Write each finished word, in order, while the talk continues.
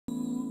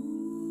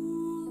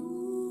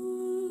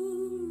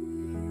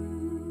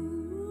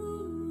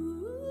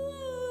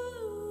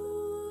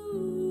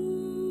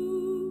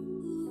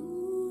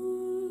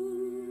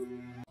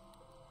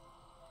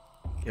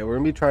Yeah, we're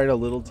gonna be trying a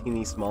little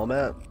teeny small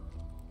map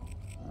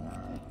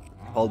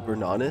called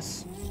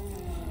Bauernhaus.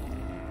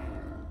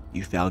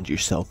 You found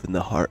yourself in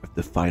the heart of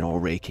the final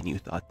rake and you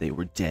thought they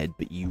were dead,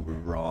 but you were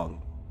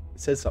wrong.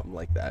 It says something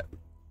like that.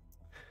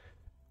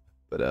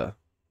 But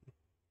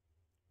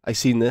I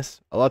seen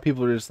this. A lot of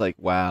people are just like,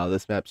 wow,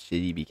 this map's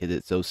shitty because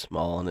it's so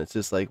small, and it's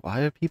just like,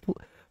 why are people...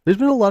 There's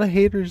been a lot of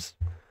haters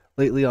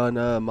lately on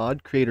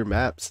mod creator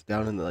maps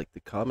down in the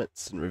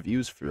comments and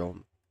reviews for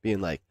them,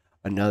 being like,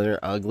 another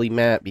ugly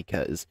map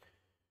because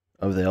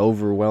of the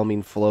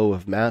overwhelming flow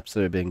of maps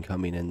that have been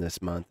coming in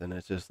this month. And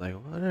it's just like,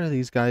 what are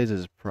these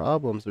guys'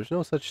 problems? There's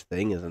no such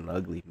thing as an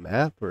ugly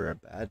map or a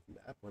bad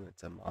map when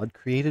it's a mod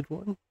created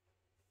one.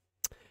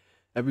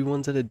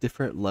 Everyone's at a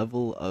different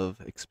level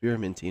of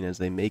experimenting as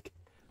they make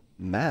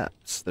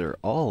maps. They're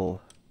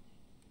all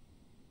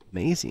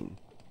amazing,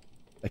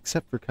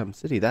 except for Cum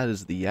City. That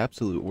is the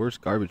absolute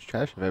worst garbage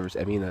trash I've ever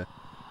seen. I mean,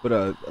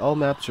 but all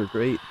maps are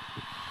great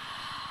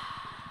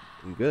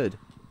and good.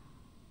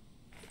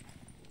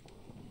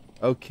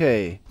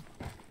 Okay,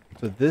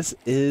 so this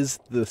is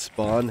the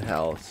spawn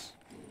house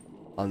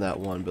on that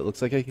one, but it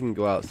looks like I can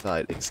go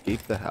outside,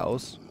 escape the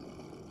house.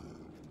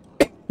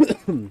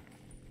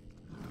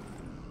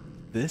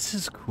 This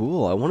is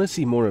cool. I want to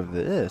see more of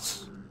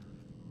this.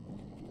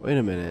 Wait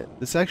a minute.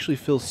 This actually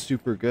feels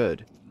super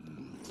good.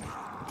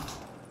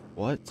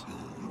 What?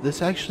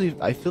 This actually...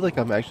 I feel like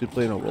I'm actually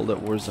playing a World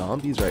at War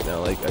Zombies right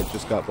now. Like, I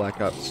just got Black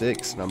Ops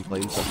 6 and I'm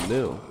playing something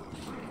new.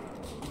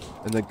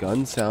 And the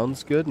gun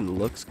sounds good and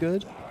looks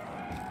good.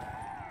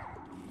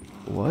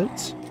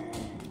 What?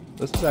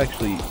 This is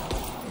actually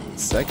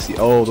sexy.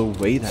 Oh, the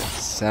way that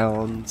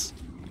sounds.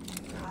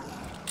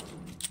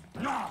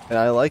 And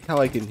I like how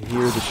I can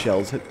hear the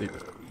shells hit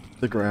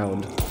the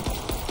ground.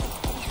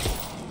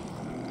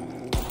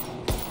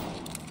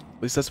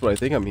 At least that's what I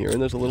think I'm hearing.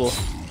 There's a little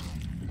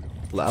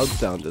loud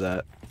sound to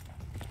that.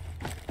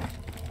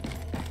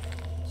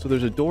 So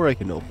there's a door I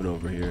can open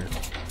over here.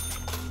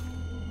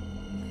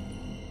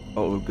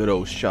 Oh, good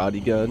old shoddy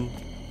gun.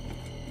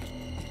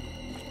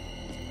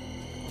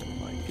 Oh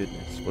my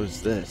goodness, what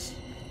is this?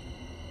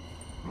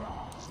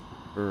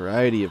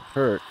 Variety of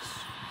perks.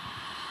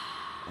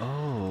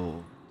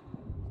 Oh.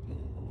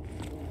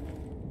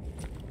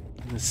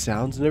 And the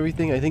sounds and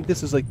everything. I think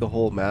this is like the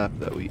whole map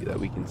that we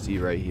can see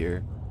right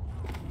here.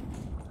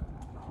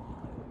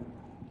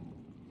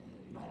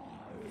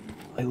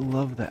 I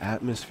love the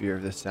atmosphere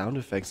of the sound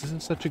effects. This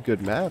is such a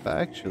good map,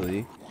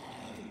 actually.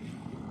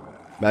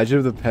 Imagine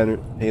if the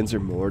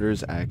Panzer Mortar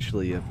is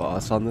actually a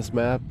boss on this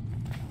map.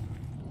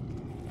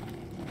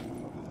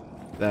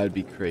 That'd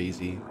be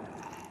crazy.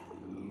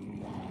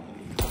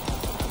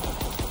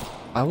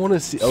 I want to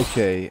see...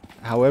 Okay,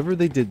 however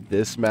they did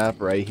this map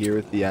right here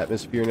with the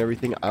atmosphere and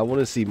everything, I want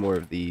to see more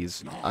of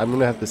these. I'm going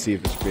to have to see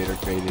if this creator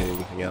created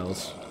anything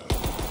else.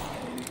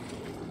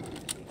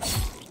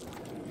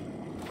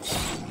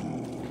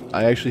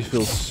 I actually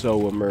feel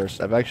so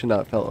immersed. I've actually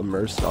not felt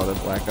immersed on a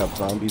Black Ops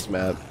Zombies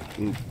map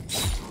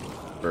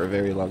for a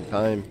very long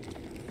time.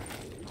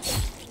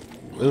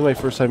 This is my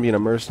first time being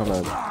immersed on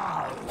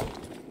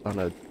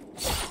a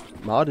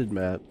modded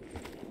map.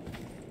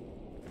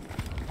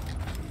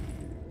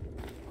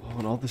 Oh,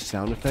 and all the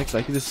sound effects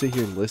I could just sit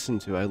here and listen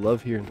to. I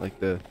love hearing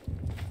like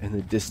in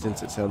the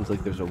distance it sounds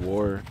like there's a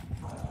war.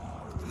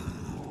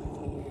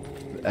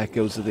 The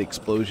echoes of the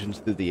explosions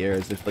through the air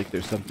as if like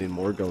there's something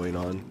more going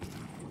on.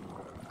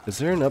 Is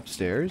there an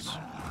upstairs?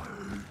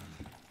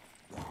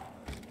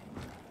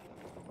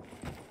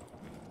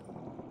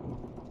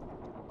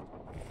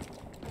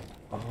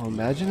 Oh,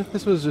 imagine if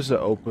this was just an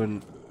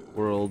open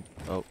world.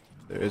 Oh,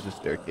 there is a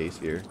staircase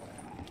here.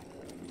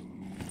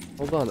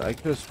 Hold on, I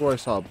could have swore I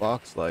saw a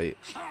box light.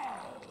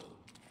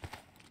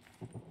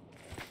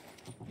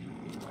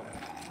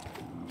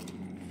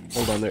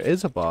 Hold on, there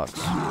is a box.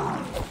 So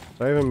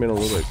I haven't been a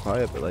little bit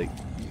quiet, but like,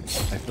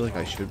 I feel like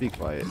I should be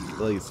quiet. I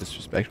feel like it's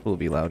disrespectful to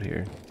be loud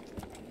here.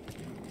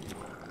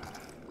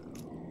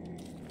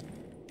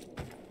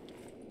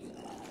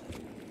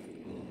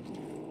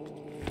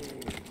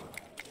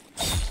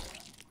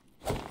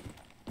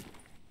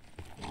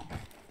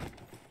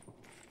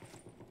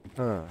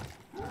 Huh.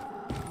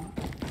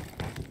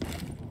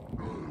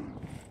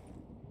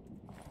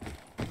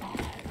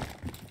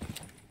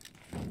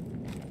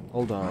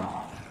 Hold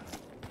on.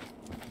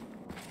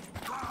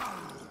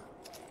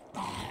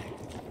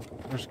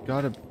 There's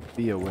gotta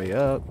be a way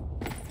up.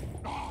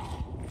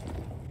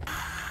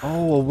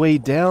 Oh, a way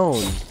down.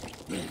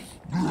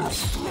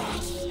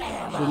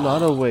 So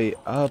not a way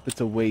up, it's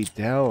a way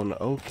down.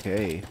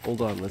 Okay,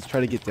 hold on. Let's try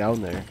to get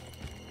down there.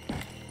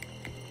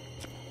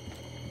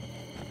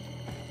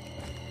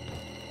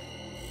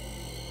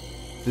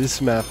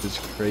 This map is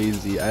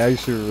crazy. I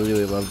actually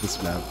really love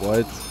this map.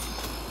 What?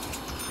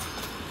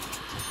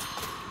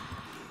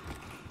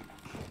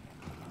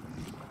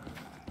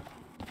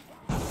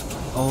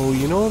 Oh,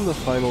 you know on the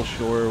final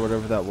shore, or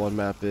whatever that one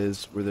map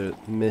is, where the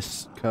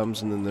mist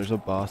comes and then there's a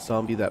boss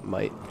zombie that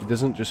it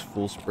doesn't just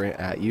full sprint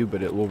at you,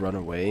 but it will run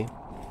away?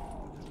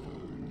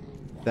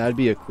 That'd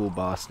be a cool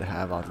boss to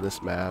have on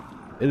this map.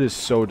 It is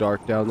so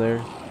dark down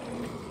there.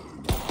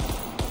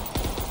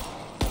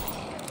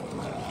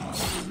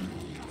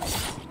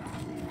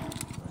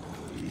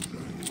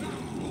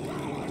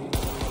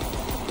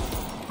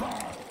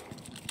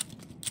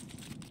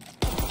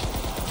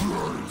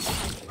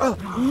 Oh,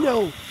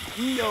 no!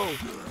 No!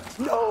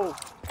 No!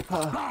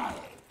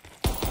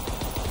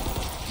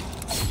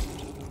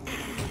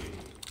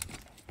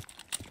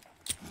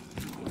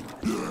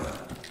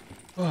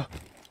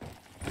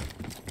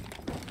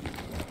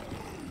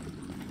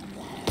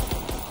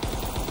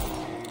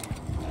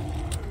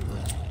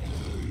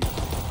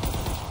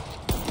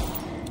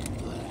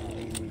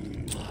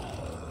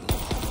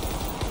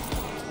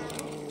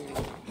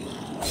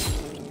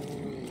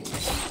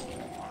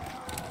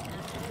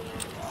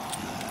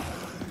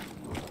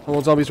 Come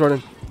on, zombies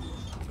running.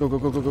 Go, go,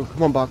 go, go, go.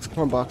 Come on, box.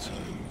 Come on, box.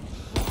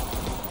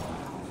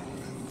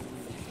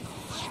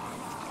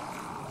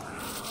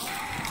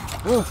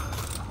 I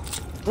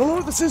don't know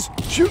what this is.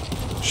 Shoot!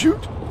 Shoot!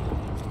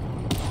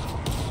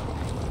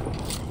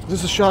 Is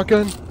this a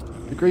shotgun?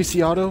 The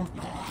Gracie Auto?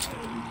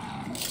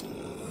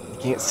 I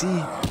can't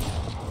see.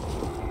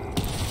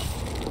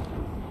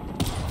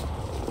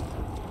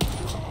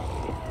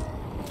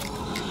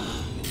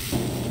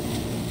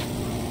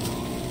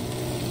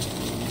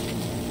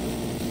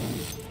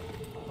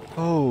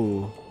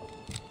 Oh.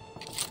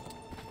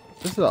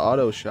 This is an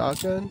auto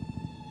shotgun?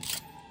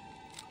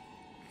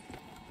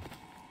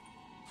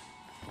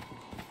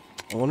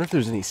 I wonder if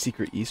there's any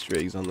secret Easter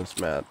eggs on this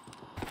map.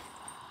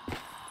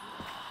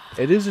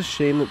 It is a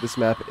shame that this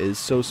map is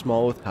so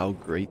small with how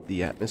great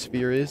the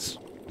atmosphere is,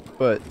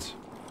 but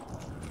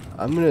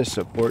I'm going to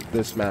support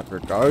this map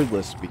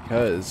regardless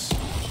because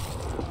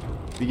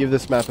if you give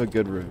this map a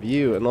good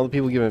review, and all the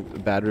people give it a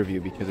bad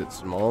review because it's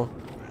small,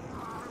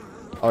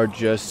 are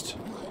just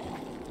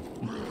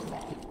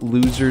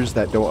losers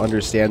that don't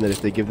understand that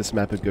if they give this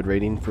map a good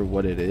rating for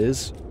what it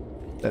is,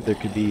 that there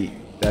could be,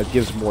 that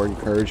gives more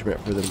encouragement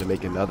for them to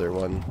make another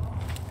one.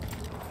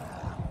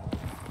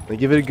 They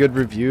give it a good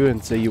review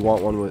and say you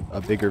want one with a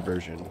bigger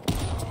version.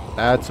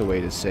 That's a way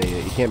to say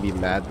it. You can't be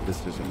mad that this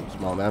is a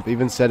small map. I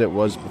even said it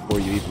was before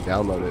you even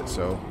download it,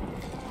 so.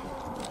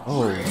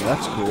 Oh,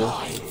 that's cool.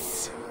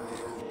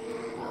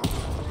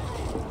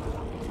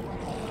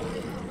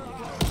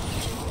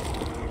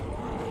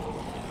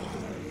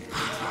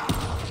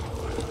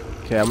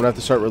 Okay, I'm gonna have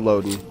to start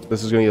reloading.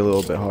 This is gonna get a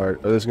little bit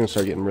hard. Or this is gonna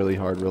start getting really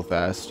hard real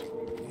fast.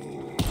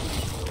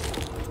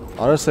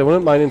 Honestly, I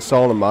wouldn't mind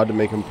installing a mod to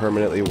make them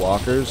permanently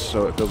walkers,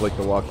 so it feels like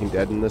The Walking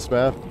Dead in this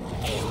map.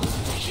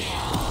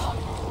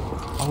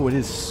 Oh, it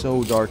is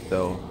so dark,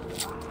 though.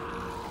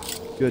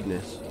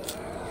 Goodness.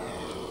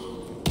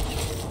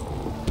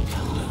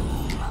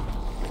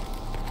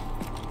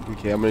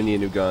 Okay, I'm gonna need a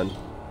new gun.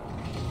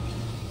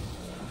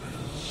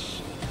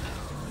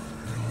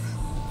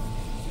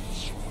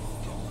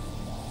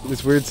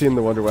 It's weird seeing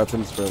the wonder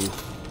weapons from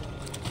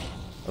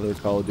other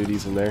Call of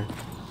Duties in there.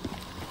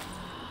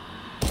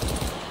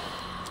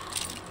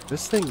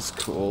 This thing's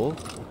cool.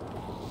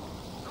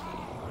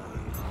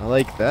 I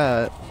like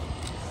that.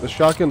 The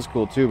shotgun's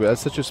cool too, but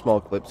that's such a small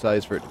clip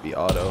size for it to be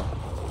auto.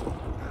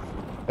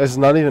 It's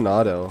not even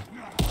auto.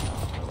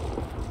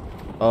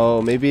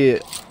 Oh, maybe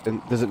it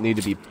doesn't need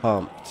to be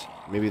pumped.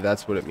 Maybe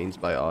that's what it means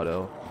by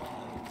auto.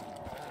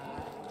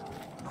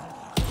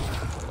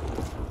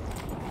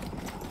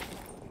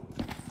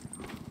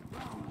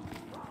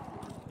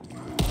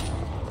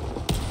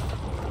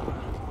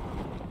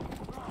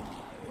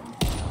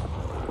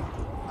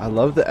 I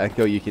love the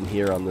echo you can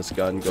hear on this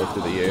gun go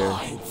through the air.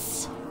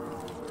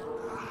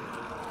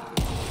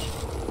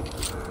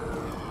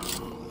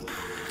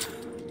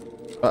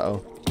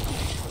 Uh-oh.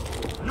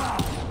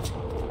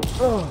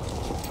 Oh.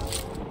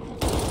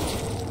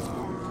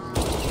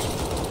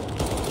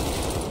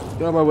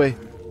 Get out of my way.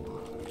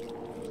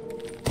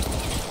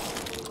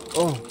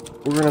 Oh,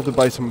 we're gonna have to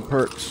buy some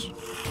perks.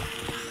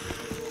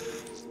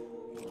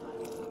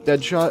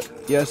 Dead shot?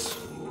 Yes.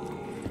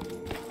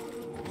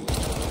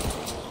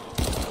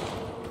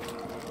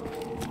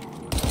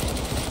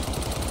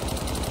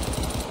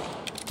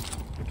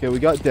 Okay, we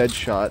got dead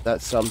shot.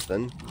 That's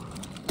something.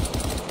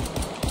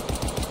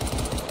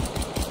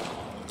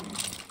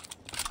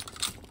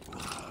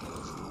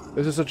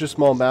 This is such a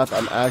small map,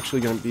 I'm actually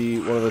going to be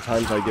one of the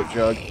times I get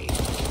jugged.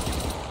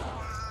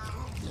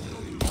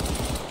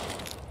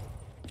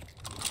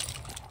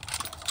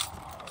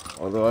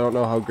 Although I don't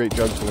know how great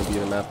jug's going to be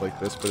in a map like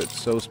this, but it's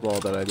so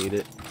small that I need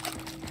it.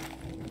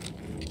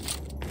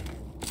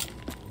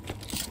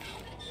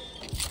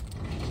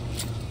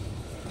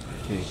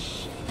 Okay,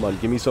 come on,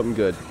 give me something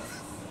good.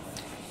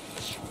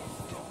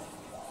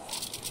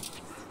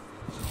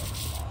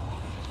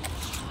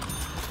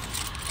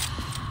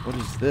 What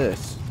is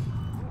this?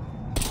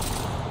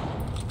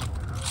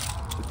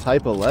 The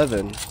Type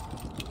 11.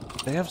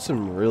 They have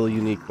some really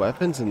unique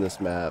weapons in this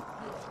map.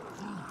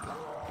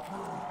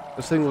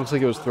 This thing looks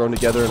like it was thrown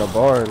together in a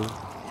barn.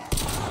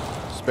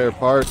 Spare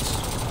parts.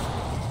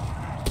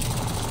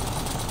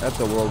 That's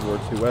a World War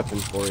II weapon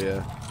for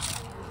you.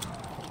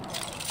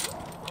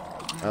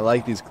 I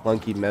like these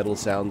clunky metal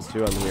sounds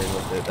too I'm hearing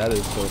with it. That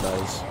is so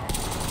nice.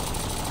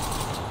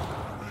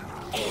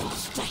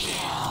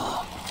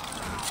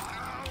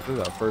 This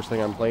is the first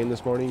thing I'm playing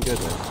this morning.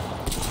 Goodness.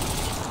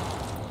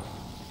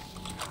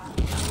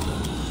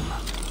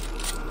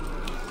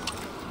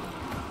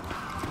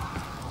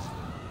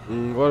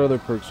 What other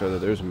perks are there?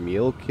 There's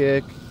meal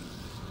kick,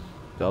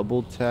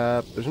 double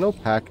tap. There's no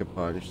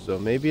pack-a-punch, so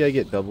maybe I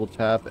get double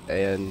tap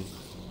and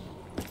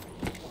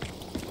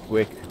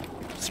quick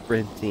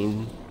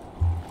sprinting.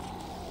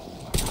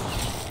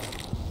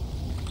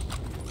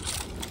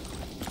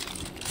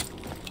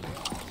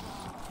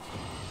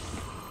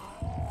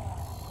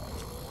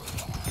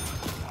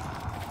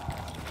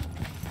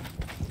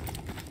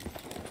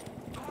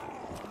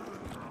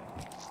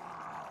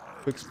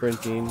 Quick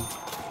sprinting.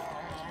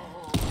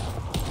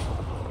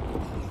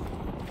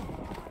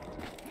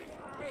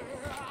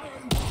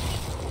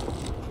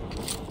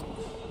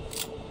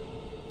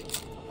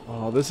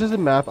 Oh, this is a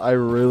map I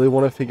really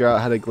want to figure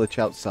out how to glitch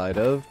outside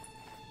of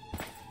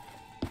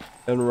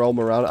and roam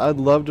around. I'd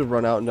love to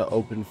run out into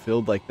open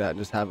field like that and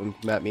just have them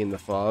map me in the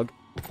fog.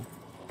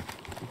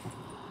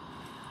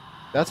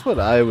 That's what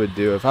I would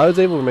do if I was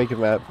able to make a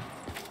map.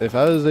 If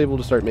I was able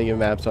to start making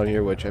maps on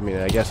here, which I mean,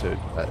 I guess it'd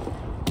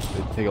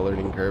take a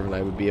learning curve and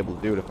I would be able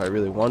to do it if I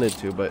really wanted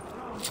to, but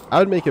I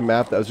would make a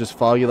map that was just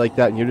foggy like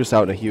that and you're just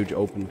out in a huge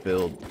open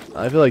field.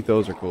 I feel like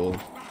those are cool.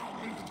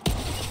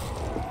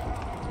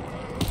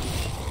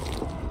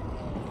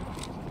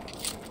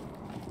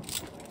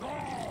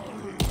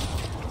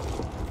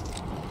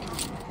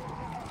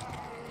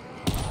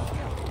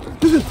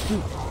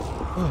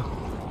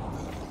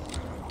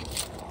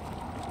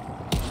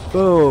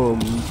 Boom,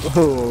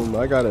 boom,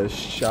 I got a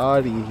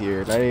shoddy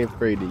here and I ain't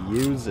afraid to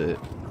use it.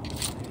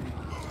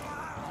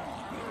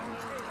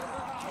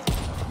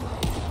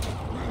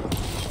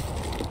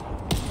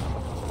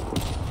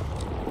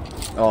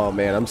 Oh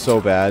man, I'm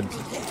so bad.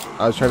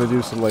 I was trying to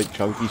do some like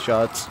chunky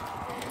shots.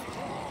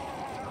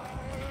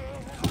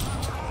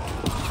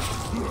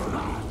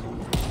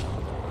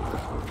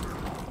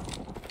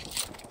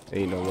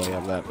 Ain't no way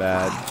I'm that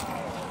bad.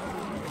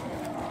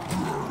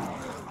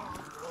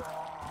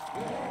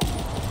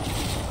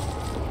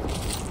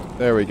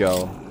 There we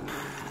go.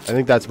 I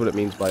think that's what it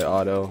means by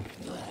auto.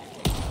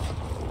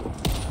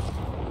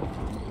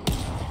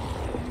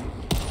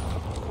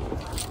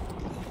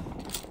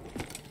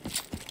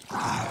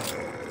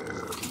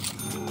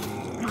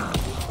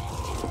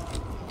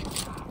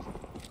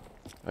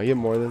 I get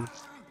more than...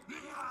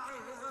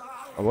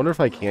 I wonder if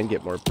I can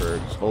get more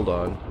perks. Hold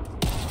on.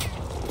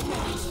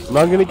 I'm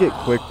not gonna get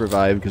quick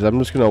revive because I'm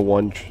just gonna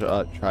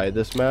one-shot try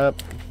this map.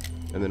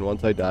 And then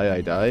once I die,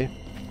 I die.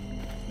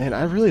 Man,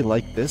 I really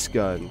like this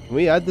gun. Can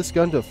we add this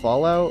gun to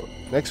Fallout?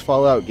 Next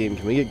Fallout game,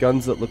 can we get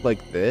guns that look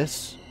like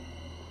this?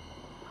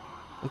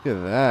 Look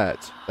at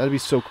that. That'd be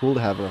so cool to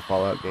have in a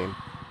Fallout game.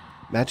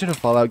 Imagine a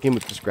Fallout game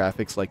with just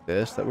graphics like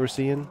this that we're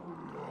seeing.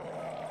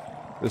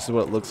 This is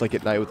what it looks like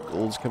at night with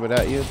ghouls coming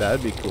at you.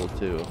 That'd be cool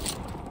too.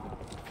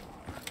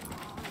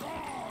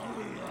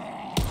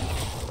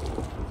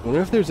 I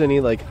wonder if there's any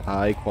like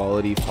high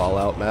quality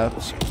Fallout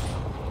maps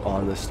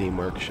on the Steam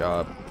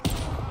Workshop.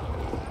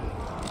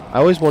 I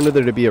always wanted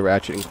there to be a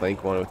Ratchet and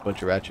Clank one with a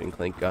bunch of Ratchet and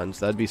Clank guns.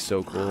 That'd be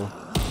so cool.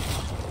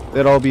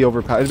 They'd all be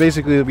overpowered.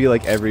 Basically, it'd be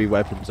like every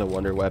weapon's a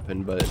wonder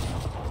weapon, but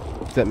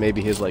except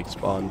maybe his like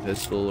spawn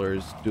pistol or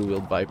his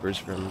dual-wield Vipers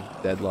from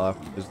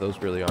Deadlock, because those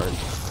really aren't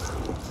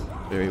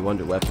very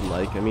wonder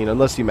weapon-like. I mean,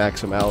 unless you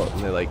max them out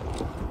and they like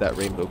that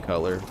rainbow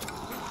color,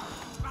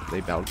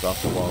 they bounce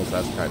off the walls.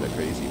 That's kind of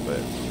crazy, but.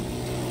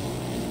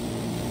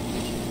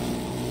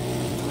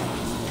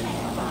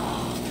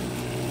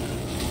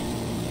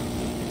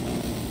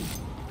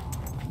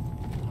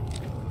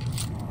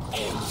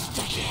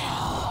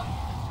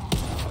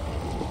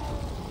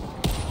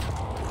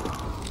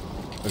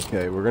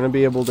 Okay, we're gonna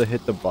be able to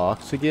hit the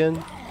box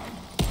again.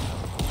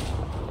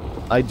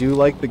 I do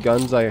like the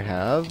guns I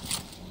have,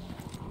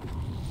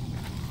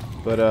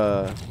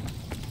 but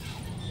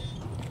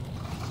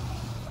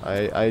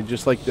I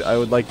just like to, I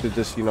would like to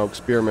just, you know,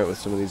 experiment with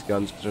some of these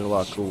guns because there's a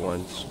lot of cool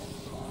ones.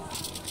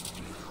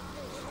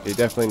 Okay,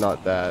 definitely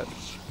not that.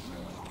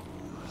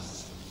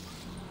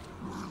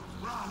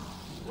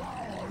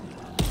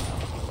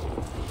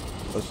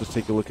 Let's just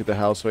take a look at the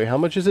house. Wait, how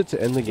much is it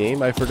to end the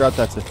game? I forgot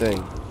that's a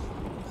thing.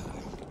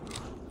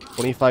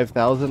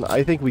 25,000?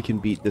 I think we can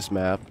beat this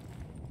map.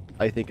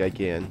 I think I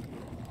can.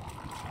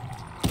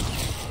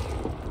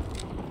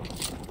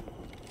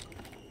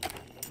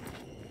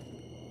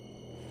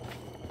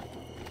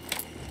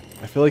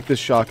 I feel like this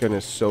shotgun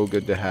is so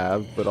good to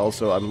have, but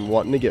also I'm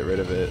wanting to get rid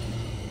of it.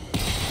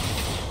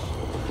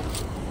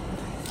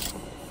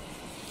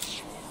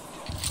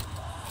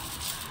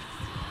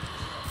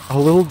 A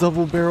little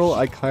double barrel?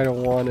 I kind of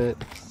want it.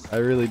 I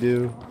really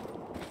do.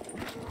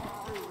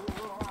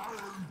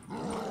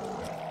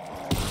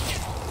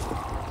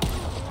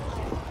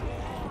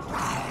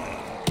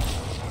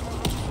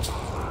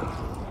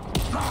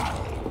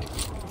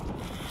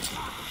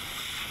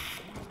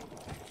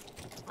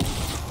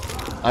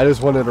 I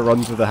just wanted to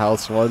run through the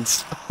house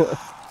once.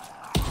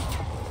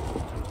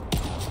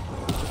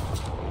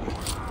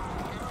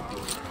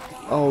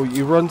 Oh,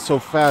 you run so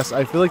fast.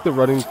 I feel like the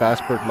running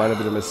fast perk might have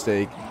been a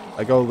mistake.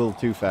 I go a little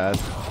too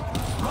fast.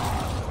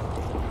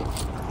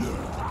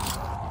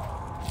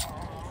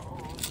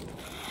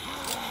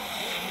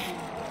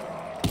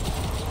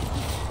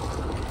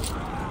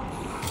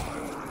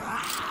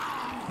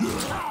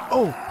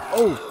 Oh,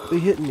 oh, they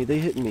hit me, they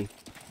hit me.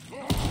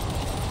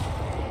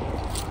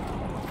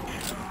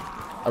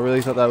 I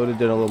really thought that would have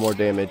done a little more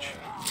damage.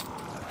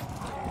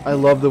 I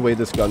love the way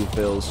this gun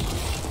feels.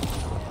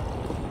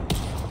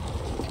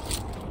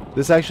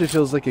 This actually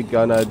feels like a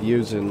gun I'd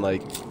use in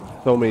like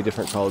so many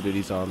different Call of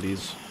Duty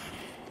zombies.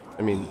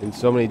 I mean, in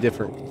so many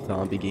different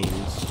zombie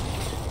games.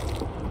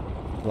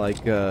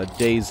 Like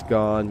Days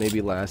Gone, maybe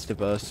Last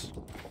of Us.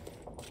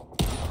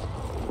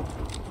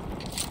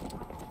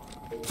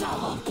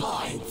 Double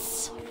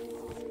points.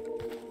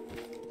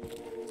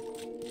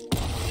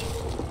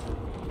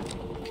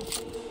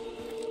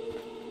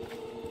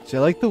 See, I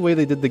like the way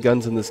they did the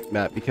guns in this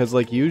map because,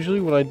 like, usually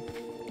when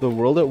the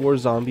World at War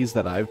zombies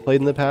that I've played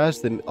in the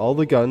past, then all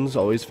the guns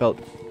always felt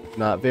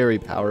not very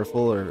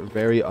powerful or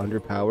very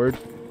underpowered,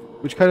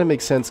 which kind of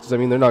makes sense because I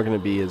mean they're not going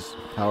to be as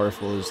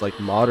powerful as like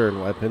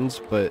modern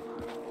weapons, but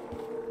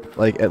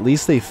like at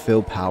least they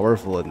feel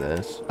powerful in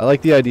this. I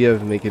like the idea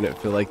of making it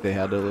feel like they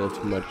had a little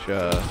too much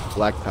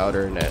black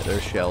powder in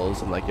their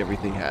shells and like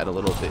everything had a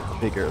little bit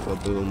bigger of a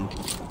boom.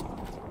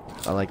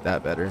 I like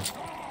that better.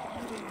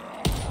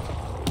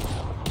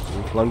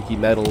 Clunky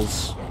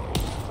metals.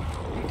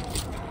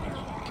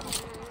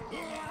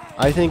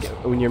 I think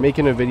when you're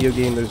making a video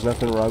game, there's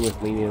nothing wrong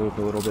with leaning with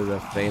a little bit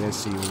of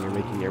fantasy when you're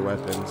making your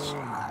weapons.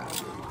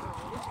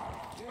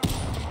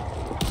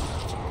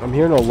 I'm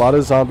hearing a lot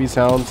of zombie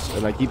sounds,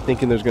 and I keep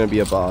thinking there's going to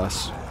be a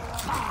boss.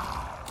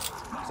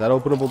 Is that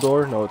openable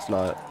door? No, it's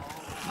not.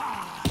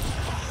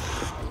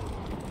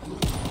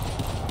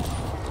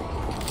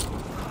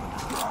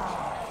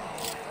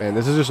 Man,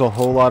 this is just a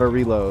whole lot of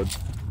reload.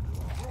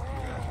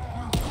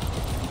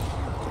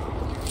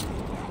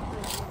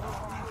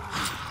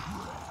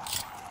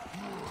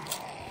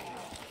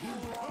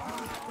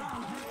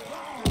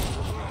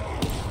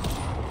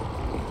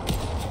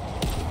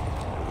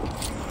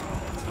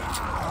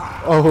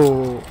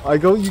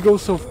 Oh, you go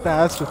so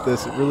fast with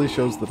this, it really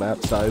shows the map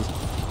size.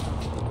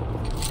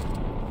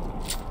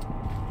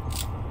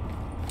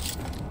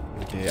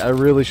 Okay, I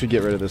really should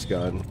get rid of this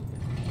gun.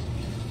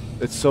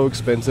 It's so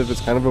expensive,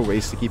 it's kind of a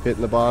waste to keep it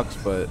in the box,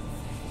 but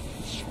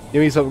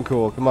give me something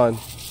cool, come on.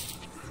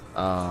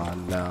 Ah,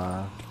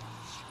 nah.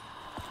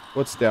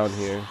 What's down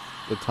here?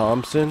 The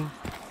Thompson?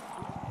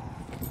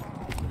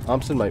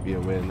 Thompson might be a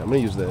win. I'm gonna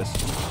use this.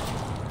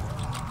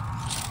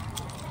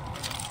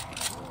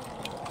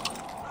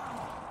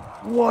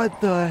 What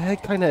the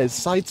heck kind of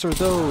sights are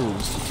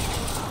those?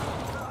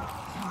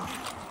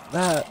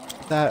 That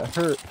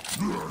hurt.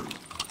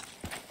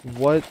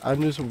 What?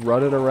 I'm just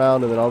running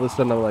around and then all of a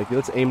sudden I'm like,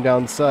 let's aim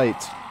down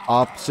sights.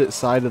 Opposite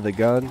side of the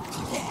gun.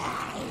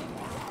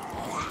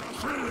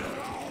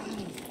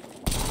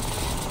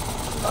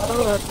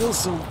 Oh, that feels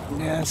so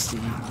nasty.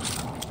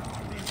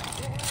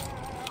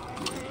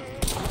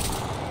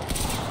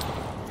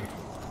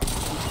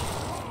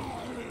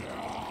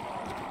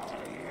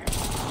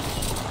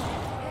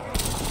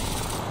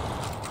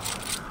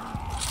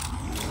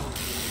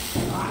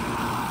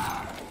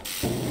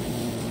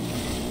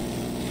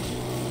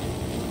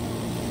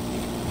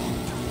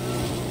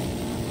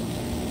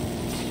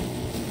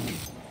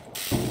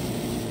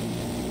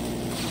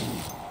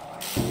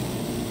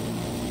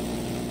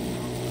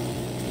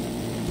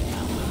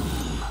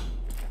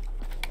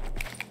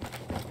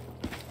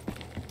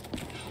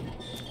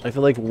 I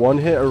feel like one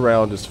hit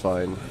around is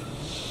fine.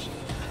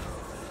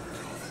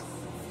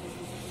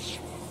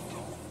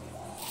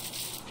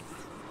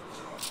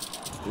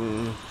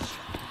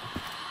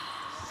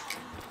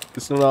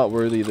 It's not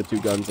worthy of the two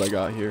guns I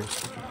got here.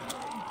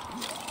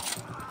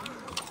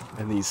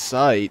 And these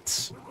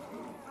sights.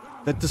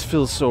 That just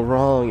feels so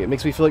wrong. It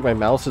makes me feel like my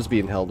mouse is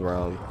being held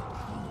wrong.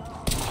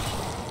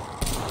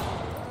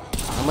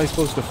 How am I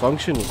supposed to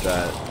function with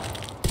that?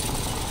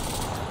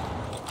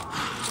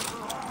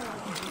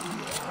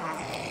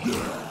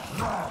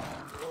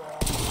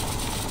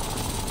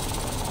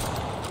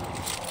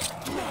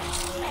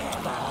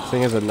 This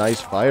thing has a nice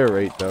fire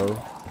rate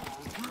though.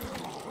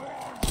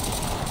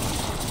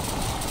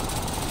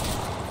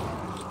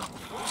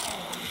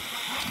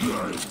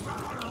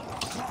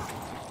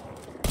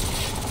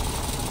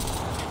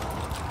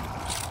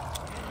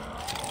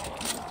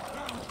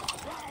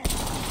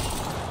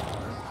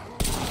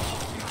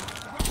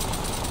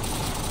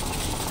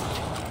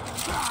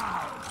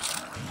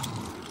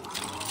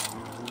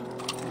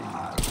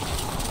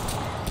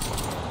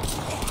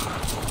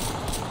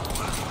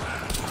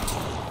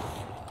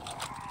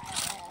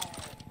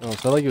 Oh, it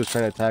sounded like he was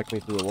trying to attack me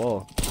through the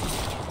wall.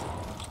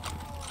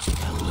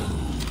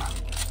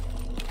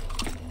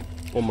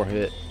 One more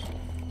hit.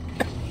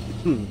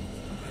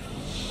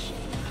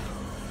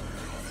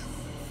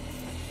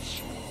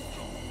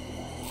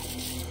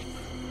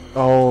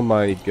 Oh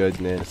my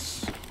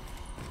goodness.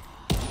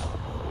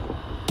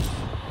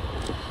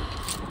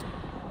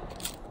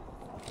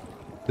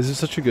 This is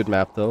such a good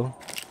map, though.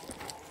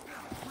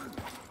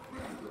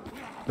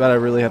 But I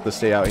really have to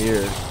stay out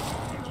here.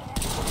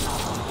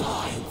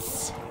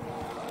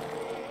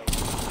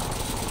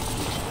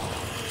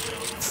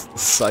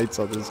 Sights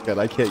on this gun,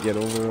 I can't get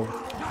over him.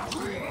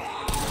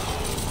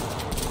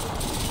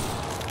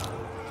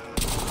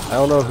 I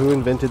don't know who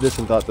invented this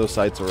and thought those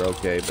sights were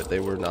okay, but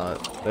they were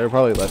not. They were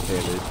probably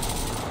left-handed.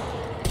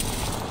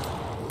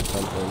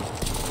 Something.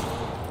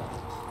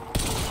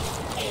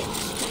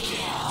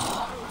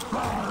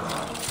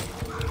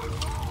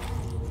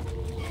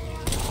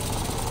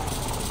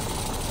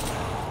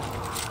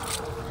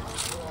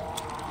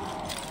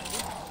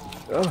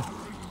 Oh.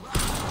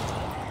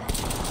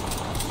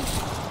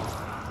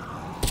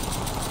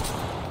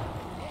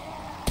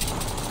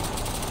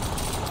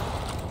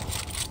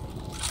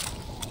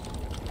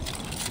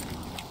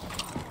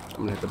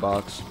 I'm gonna hit the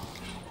box.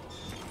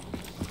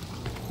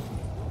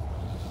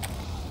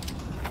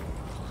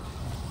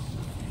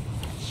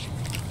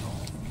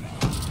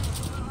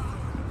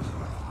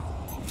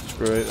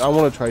 Screw it. I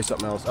want to try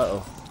something else.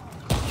 Uh-oh.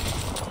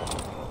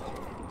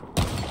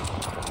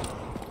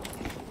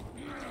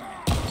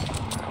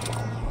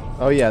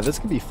 Oh yeah, this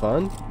could be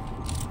fun.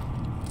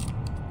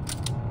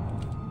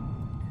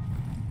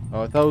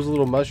 Oh, I thought it was a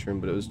little mushroom,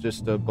 but it was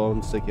just a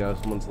bone sticking out of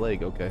someone's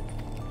leg. Okay.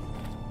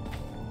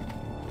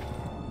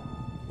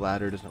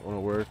 Ladder doesn't want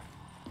to work.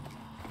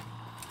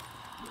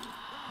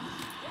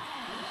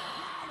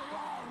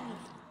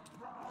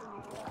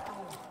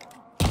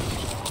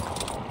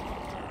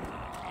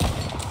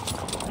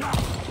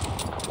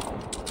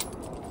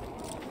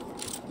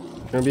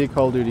 It's gonna be a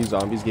Call of Duty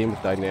Zombies game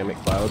with dynamic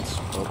clouds.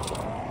 Oh.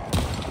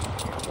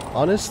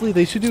 Honestly,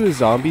 they should do a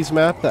zombies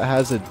map that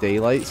has a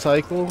daylight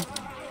cycle,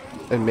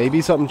 and maybe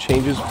something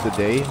changes with the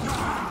day.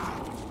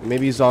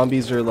 Maybe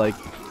zombies are like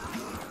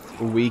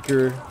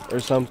weaker or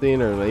something,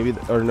 or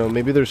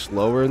maybe they're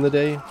slower in the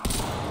day.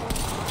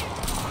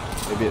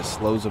 Maybe it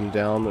slows them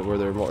down where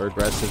they're more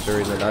aggressive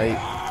during the night,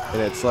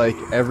 and it's like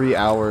every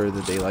hour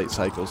the daylight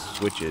cycle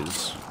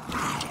switches.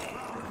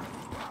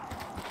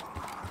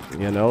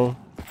 You know,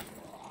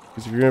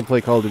 because if you're gonna play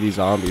Call of Duty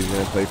Zombies, you're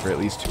gonna play for at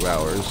least 2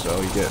 hours, so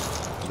you get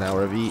an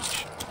hour of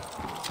each.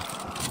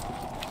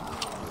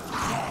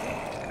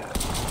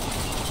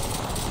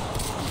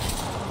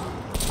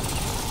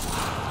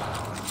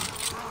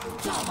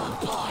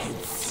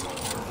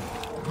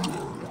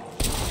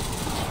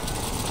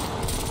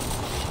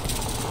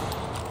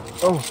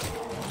 Oh.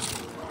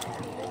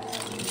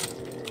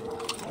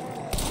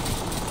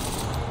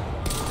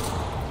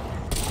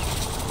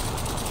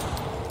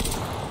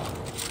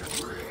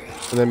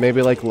 And then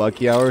maybe like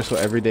lucky hour, so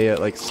every day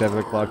at like 7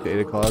 o'clock to 8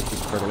 o'clock is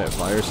permanent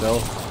fire sale.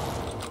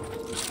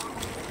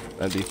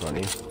 That'd be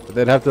funny. But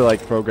they'd have to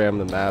like program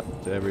the map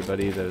to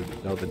everybody to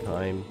know the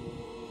time.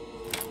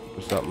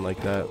 Or something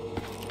like that.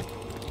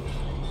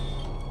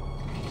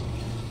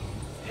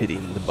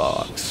 Hitting the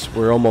box.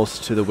 We're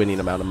almost to the winning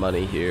amount of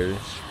money here.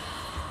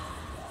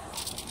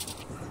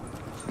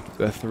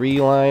 A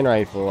 3-line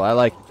rifle. I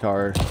like the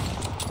car.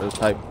 Or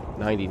Type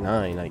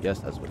 99, I guess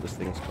that's what this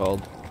thing's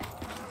called.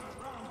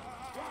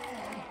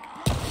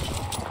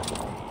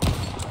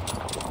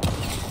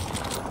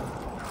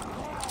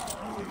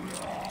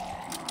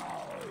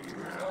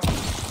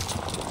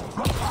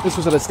 This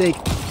was a mistake.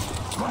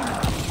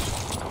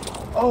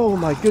 Oh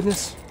my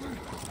goodness.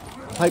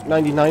 Type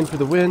 99 for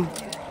the win.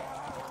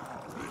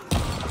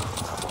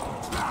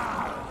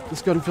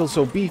 This gun feels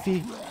so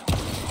beefy.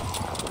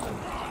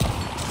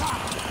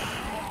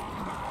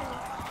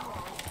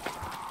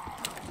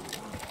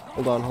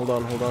 Hold on, hold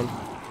on, hold on.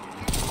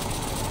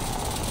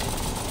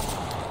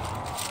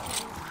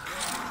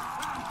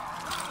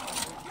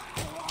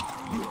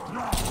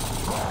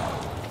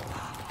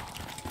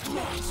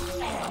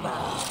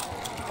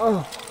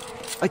 Oh,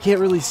 I can't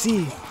really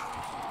see.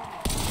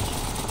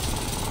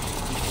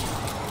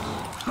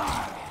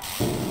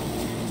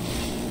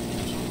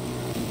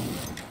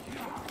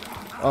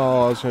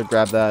 Oh, I was gonna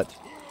grab that.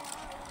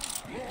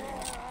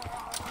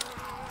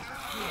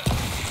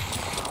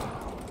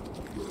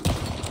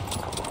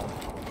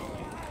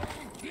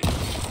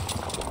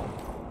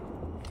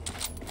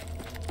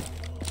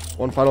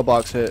 One final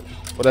box hit.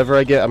 Whatever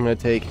I get, I'm gonna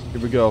take.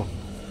 Here we go.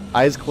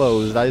 Eyes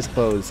closed, eyes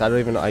closed. I don't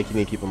even know. I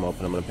can't keep them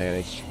open. I'm gonna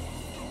panic.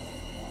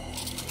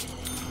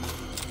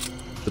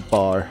 The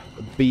bar.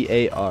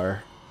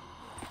 B-A-R.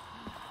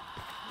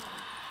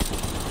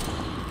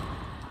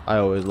 I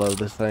always loved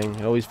this thing.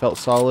 It always felt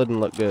solid and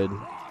looked good.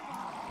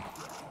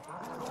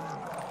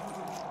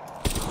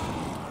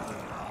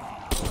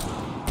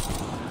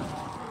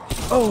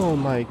 Oh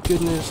my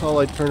goodness. All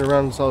I turned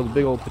around and saw was a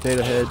big old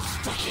potato head.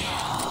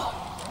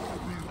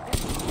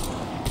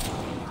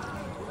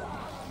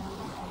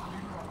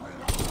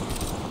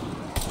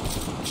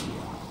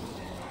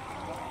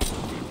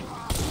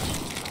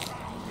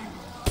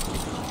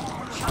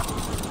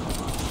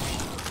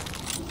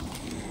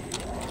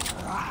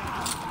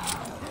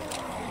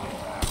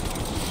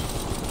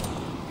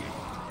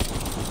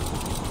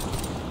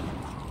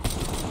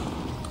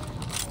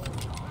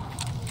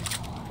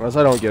 Unless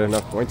I don't get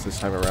enough points this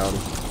time around.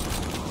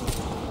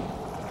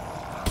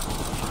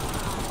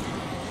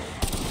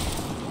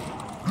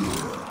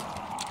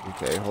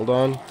 Okay, hold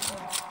on.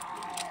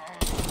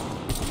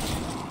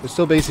 It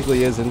still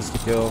basically is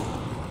insta-kill.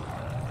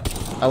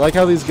 I like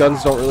how these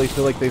guns don't really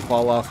feel like they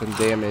fall off in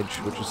damage,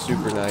 which is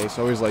super nice.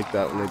 I always like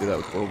that when they do that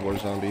with World War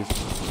Zombies.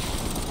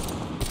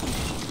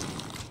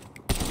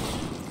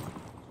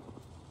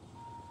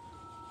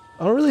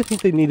 I don't really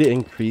think they need to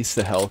increase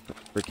the health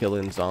for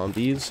killing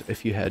zombies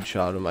if you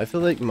headshot them. I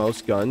feel like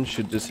most guns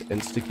should just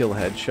insta-kill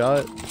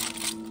headshot.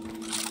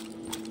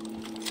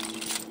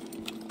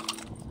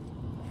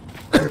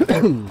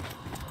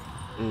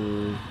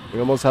 We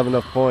almost have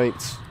enough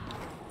points.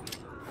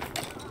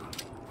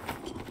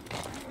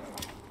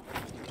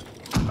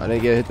 I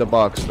didn't get hit the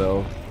box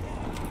though.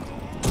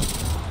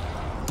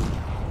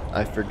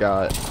 I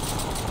forgot.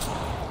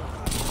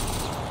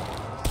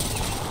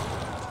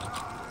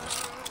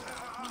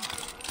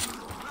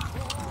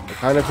 I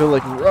kind of feel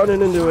like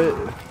running into it.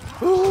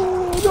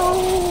 Oh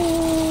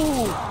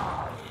no!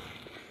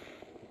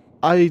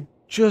 I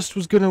just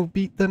was gonna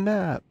beat the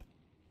map.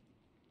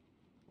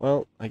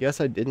 Well, I guess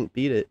I didn't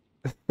beat it.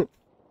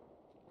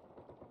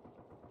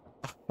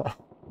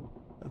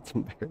 That's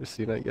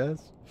embarrassing, I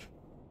guess.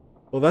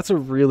 Well, that's a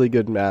really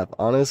good map.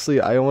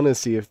 Honestly, I want to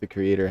see if the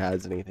creator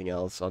has anything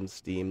else on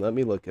Steam. Let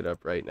me look it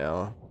up right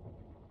now.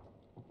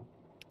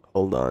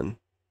 Hold on.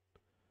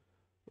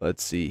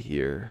 Let's see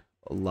here.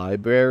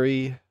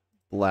 Library,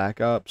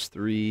 Black Ops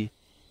 3,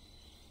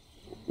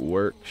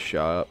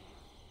 Workshop,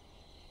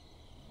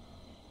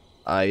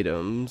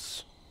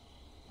 Items,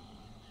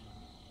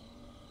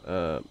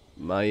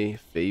 my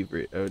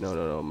favorite, oh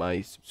no,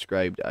 my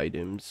subscribed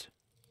items.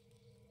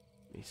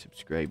 My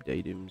subscribed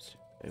items.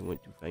 I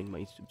want to find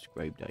my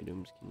subscribed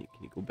items. Can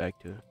you go back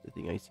to the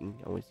thing I seen?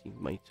 I want to see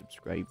my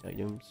subscribed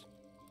items.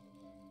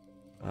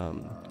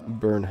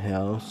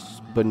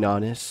 Bauernhaus,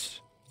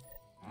 Bananas.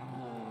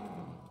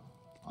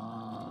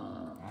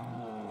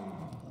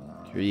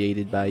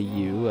 Created by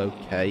you,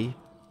 okay.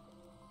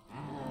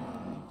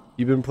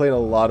 You've been playing a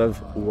lot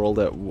of World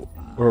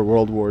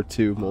War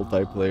II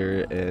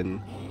multiplayer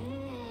and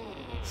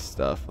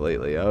stuff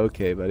lately.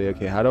 Okay, buddy.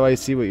 Okay, how do I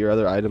see what your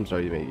other items are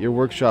you made? Your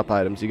workshop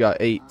items. You got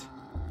 8.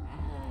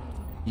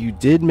 You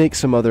did make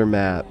some other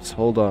maps.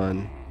 Hold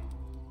on.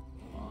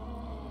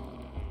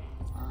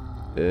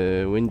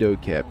 Window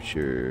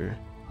capture.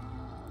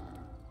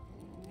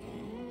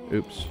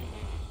 Oops.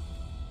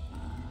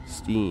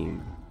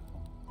 Steam.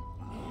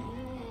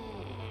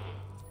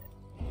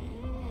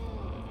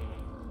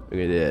 Look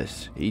at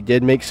this. He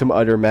did make some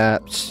other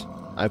maps.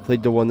 I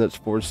played the one that's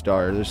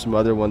 4-star. There's some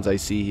other ones I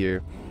see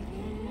here.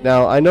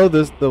 Now, I know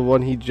this the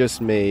one he just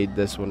made,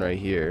 this one right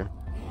here.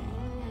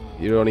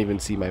 You don't even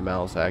see my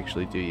mouse,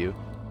 actually, do you?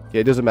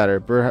 Okay, it doesn't matter.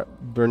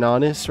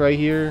 Bernanis right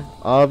here,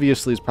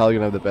 obviously is probably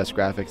going to have the best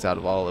graphics out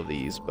of all of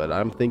these, but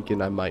I'm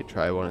thinking I might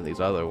try one of these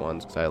other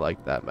ones because I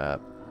like that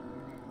map.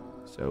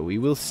 So we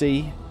will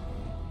see.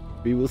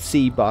 We will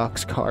see,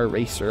 Boxcar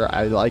Racer.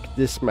 I like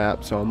this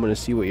map, so I'm going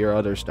to see what your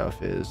other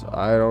stuff is.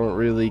 I don't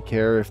really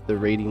care if the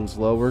rating's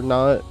low or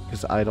not,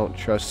 because I don't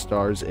trust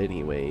stars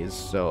anyways,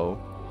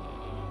 so...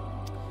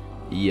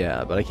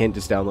 yeah, but I can't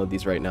just download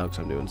these right now because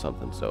I'm doing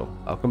something, so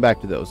I'll come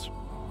back to those.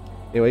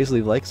 Anyways,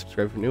 leave a like,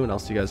 subscribe for new, and I'll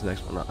see you guys in the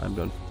next one. I'm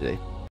done for today.